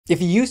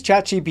If you use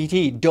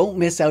ChatGPT, don't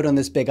miss out on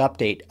this big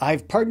update.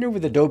 I've partnered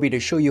with Adobe to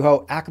show you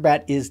how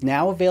Acrobat is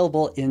now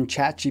available in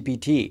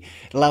ChatGPT.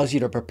 It allows you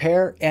to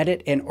prepare,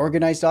 edit, and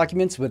organize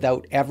documents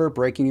without ever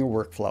breaking your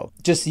workflow.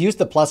 Just use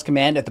the plus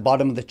command at the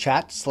bottom of the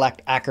chat,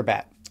 select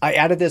Acrobat. I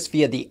added this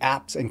via the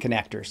apps and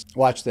connectors.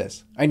 Watch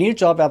this. I need a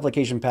job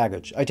application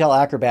package. I tell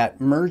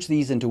Acrobat, merge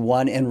these into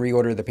one and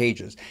reorder the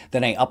pages.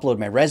 Then I upload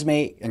my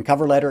resume and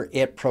cover letter.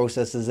 It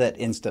processes it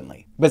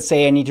instantly. But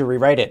say I need to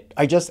rewrite it.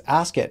 I just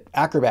ask it,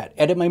 Acrobat,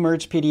 edit my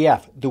merged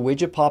PDF. The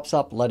widget pops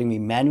up letting me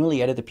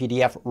manually edit the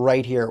PDF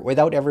right here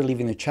without ever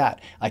leaving the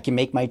chat. I can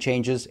make my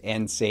changes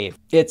and save.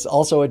 It's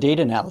also a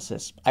data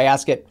analysis. I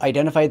ask it,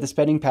 identify the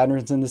spending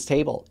patterns in this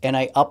table, and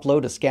I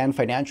upload a scanned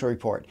financial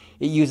report.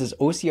 It uses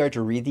OCR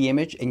to read the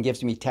image and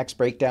gives me text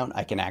breakdown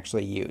I can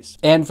actually use.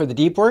 And for the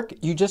deep work,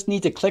 you just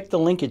need to click the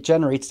link it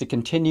generates to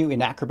continue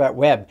in Acrobat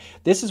Web.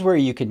 This is where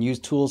you can use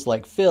tools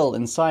like Fill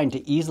and Sign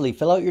to easily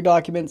fill out your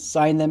documents,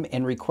 sign them,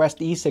 and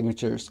request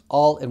e-signatures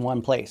all in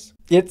one place.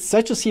 It's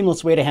such a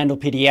seamless way to handle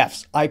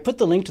PDFs. I put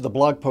the link to the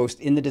blog post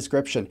in the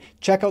description.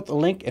 Check out the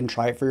link and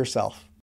try it for yourself.